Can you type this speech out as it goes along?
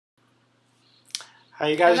How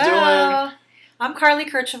you guys Hello. doing? I'm Carlie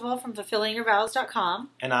Kercheval from fulfillingyourvows.com.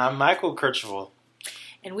 And I'm Michael Kercheval.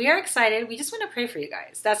 And we are excited. We just want to pray for you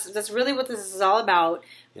guys. That's really what this is all about.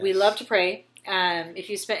 Yes. We love to pray. If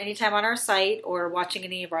you spent any time on our site or watching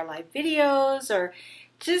any of our live videos or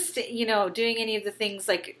just, doing any of the things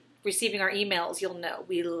like receiving our emails, you'll know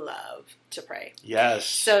we love to pray. Yes.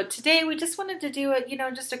 So today we just wanted to do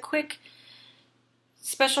just a quick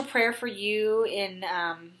special prayer for you and,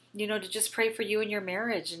 to just pray for you and your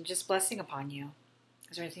marriage and just blessing upon you.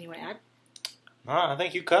 Is there anything you want to add? No, I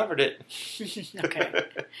think you covered it. Okay.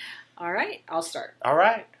 All right. I'll start. All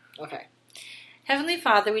right. Okay. Heavenly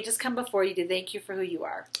Father, we just come before you to thank you for who you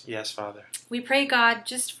are. Yes, Father. We pray, God,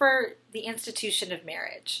 just for the institution of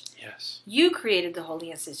marriage. Yes. You created the holy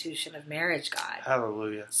institution of marriage, God.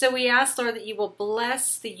 Hallelujah. So we ask, Lord, that you will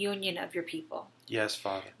bless the union of your people. Yes,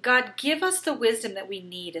 Father. God, give us the wisdom that we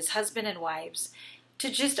need as husband and wives to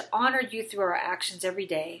just honor you through our actions every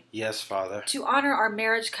day. Yes, Father. To honor our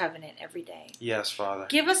marriage covenant every day. Yes, Father.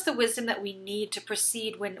 Give us the wisdom that we need to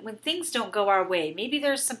proceed when things don't go our way. Maybe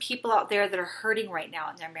there's some people out there that are hurting right now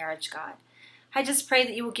in their marriage, God. I just pray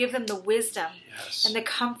that you will give them the wisdom and the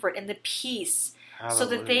comfort and the peace so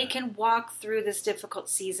that they can walk through this difficult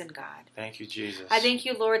season, God. Thank you, Jesus. I thank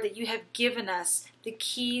you, Lord, that you have given us the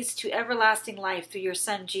keys to everlasting life through your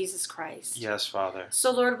Son, Jesus Christ. Yes, Father.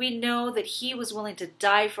 So, Lord, we know that he was willing to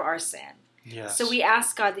die for our sin. Yes. So we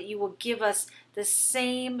ask, God, that you will give us the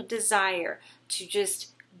same desire to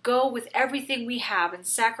just go with everything we have and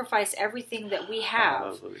sacrifice everything that we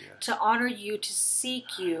have to honor you, to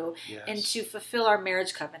seek you, and to fulfill our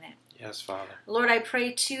marriage covenant. Yes, Father. Lord, I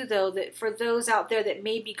pray too, though, that for those out there that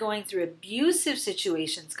may be going through abusive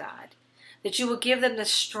situations, God, that you will give them the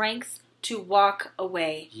strength to walk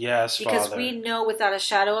away. Yes, because Father. we know without a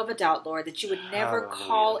shadow of a doubt, Lord, that you would never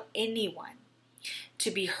call anyone to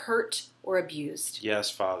be hurt or abused. Yes,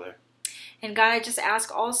 Father. And God, I just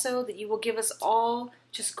ask also that you will give us all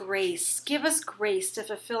just grace. Give us grace to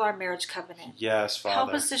fulfill our marriage covenant. Yes, Father.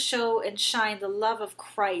 Help us to show and shine the love of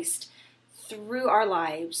Christ through our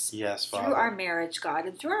lives. Yes, Father. Through our marriage, God,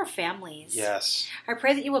 and through our families. Yes. I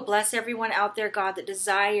pray that you will bless everyone out there, God, that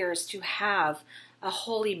desires to have a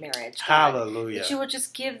holy marriage. God, Hallelujah. that you will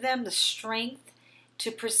just give them the strength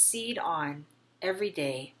to proceed on every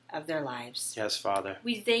day of their lives. Yes, Father.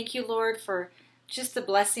 We thank you, Lord, for just the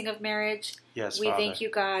blessing of marriage. Yes, we Father. thank you,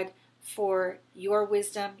 God, for your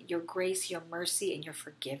wisdom, your grace, your mercy, and your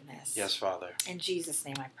forgiveness. Yes, Father. In Jesus'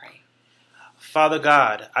 name I pray. Father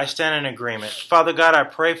God, I stand in agreement. Father God, I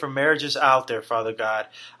pray for marriages out there, Father God.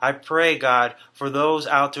 I pray, God, for those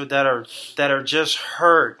out there that are just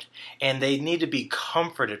hurt and they need to be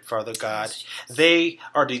comforted, Father God. Yes, they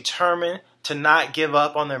are determined to not give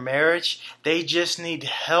up on their marriage. They just need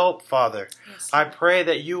help, Father. Yes, I pray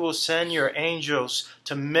that you will send your angels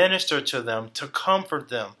to minister to them, to comfort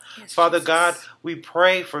them. yes, Father Jesus. God, we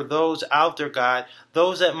pray for those out there, God,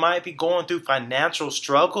 those that might be going through financial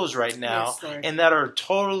struggles right now and that are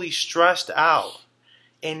totally stressed out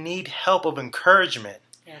and need help of encouragement.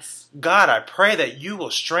 Yes. God, I pray that you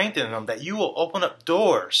will strengthen them, that you will open up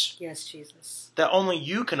doors. Yes, Jesus. That only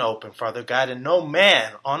you can open, Father God, and no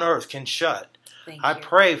man on earth can shut. I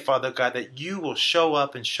pray, Father God, that you will show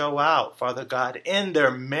up and show out, Father God, in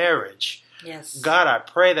their marriage. Yes. God, I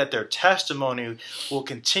pray that their testimony will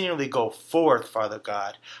continually go forth, Father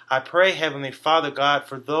God. I pray, Heavenly Father God,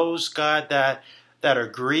 for those, God, that are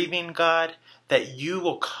grieving, God, that you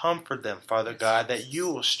will comfort them, Father God, that you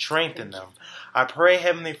will strengthen them. I pray,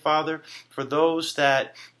 Heavenly Father, for those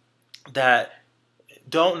that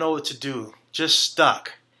don't know what to do, just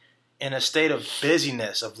stuck in a state of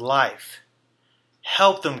busyness of life.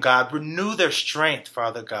 Help them, God. Renew their strength,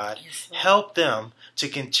 Father God. Yes, help them to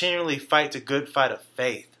continually fight the good fight of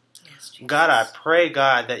faith. Yes, God, I pray,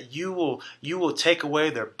 God, that you will take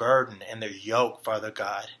away their burden and their yoke, Father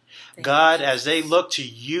God. God, as they look to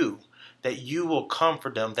you, that you will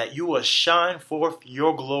comfort them, that you will shine forth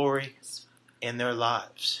your glory in their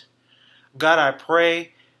lives. God, I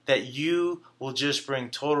pray that you will just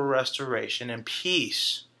bring total restoration and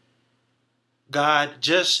peace. God,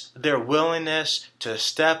 just their willingness to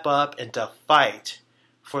step up and to fight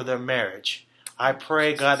for their marriage. I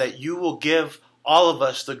pray, God, that you will give all of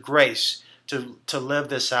us the grace to live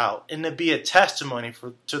this out and to be a testimony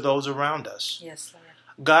to those around us. Yes,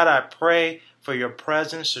 Lord. God, I pray for your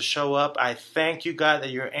presence to show up. I thank you, God,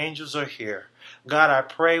 that your angels are here. God, I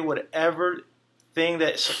pray whatever thing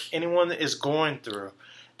that anyone is going through,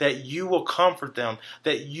 that you will comfort them,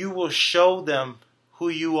 that you will show them who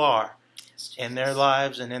you are in their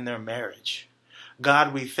lives and in their marriage.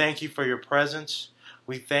 God, we thank you for your presence.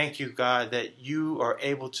 We thank you, God, that you are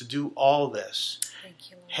able to do all this.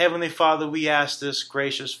 Thank you, Lord. Heavenly Father, we ask this,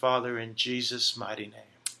 gracious Father, in Jesus' mighty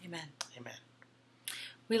name. Amen. Amen.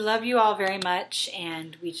 We love you all very much,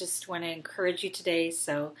 and we just want to encourage you today.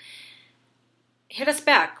 So hit us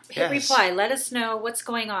back. Hit reply. Let us know what's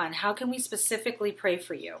going on. How can we specifically pray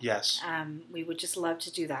for you? Yes. We would just love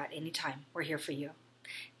to do that anytime. We're here for you.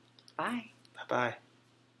 Bye. Bye-bye.